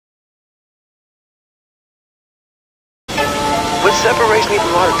separates me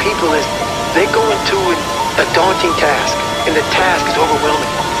from a lot of people is they go into a daunting task, and the task is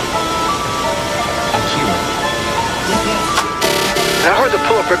overwhelming. I'm human. And I heard the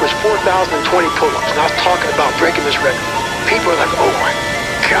pull-up record was 4,020 pull-ups, and I was talking about breaking this record. People are like, oh my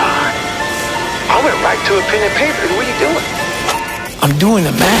God. I went right to a pen and paper. What are you doing? I'm doing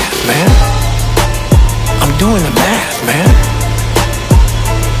the math, man. I'm doing the math, man.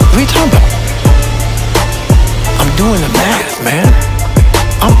 What are you talking about? I'm doing the math, man.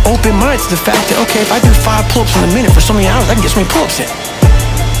 I'm open-minded to the fact that, okay, if I do 5 pull-ups in a minute for so many hours, I can get so many pull-ups in.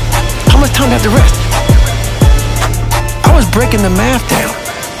 How much time do I have to rest? I was breaking the math down.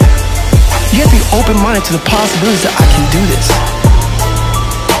 You have to be open-minded to the possibilities that I can do this.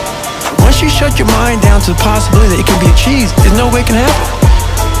 Once you shut your mind down to the possibility that it can be achieved, there's no way it can happen.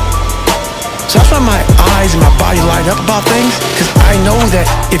 So that's why my eyes and my body light up about things, because I know that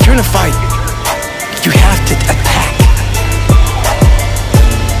if you're in a fight, you have to attack.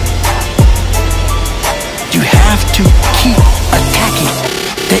 You have to keep attacking.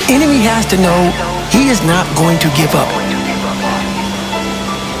 The enemy has to know he is not going to give up.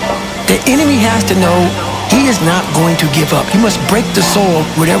 The enemy has to know he is not going to give up. He must break the soul of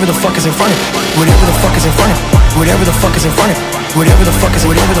whatever the fuck is in front of him. Whatever the fuck is in front of him. Whatever the fuck is in front of him. Whatever the fuck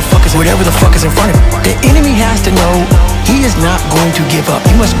is in front of him. The enemy has to know he is not going to give up.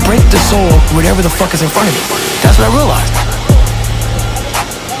 He must break the soul of whatever the fuck is in front of him. That's what I realized.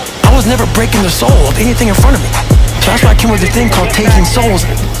 I was never breaking the soul of anything in front of me. So that's why I came up with a thing called taking souls.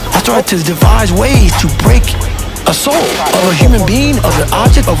 I started to devise ways to break a soul of a human being, of the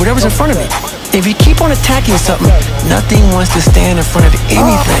object, of whatever's in front of me. If you keep on attacking something, nothing wants to stand in front of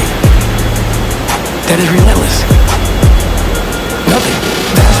anything that is relentless. Nothing.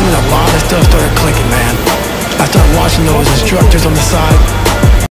 That's when a lot of stuff started clicking, man. I started watching those instructors on the side.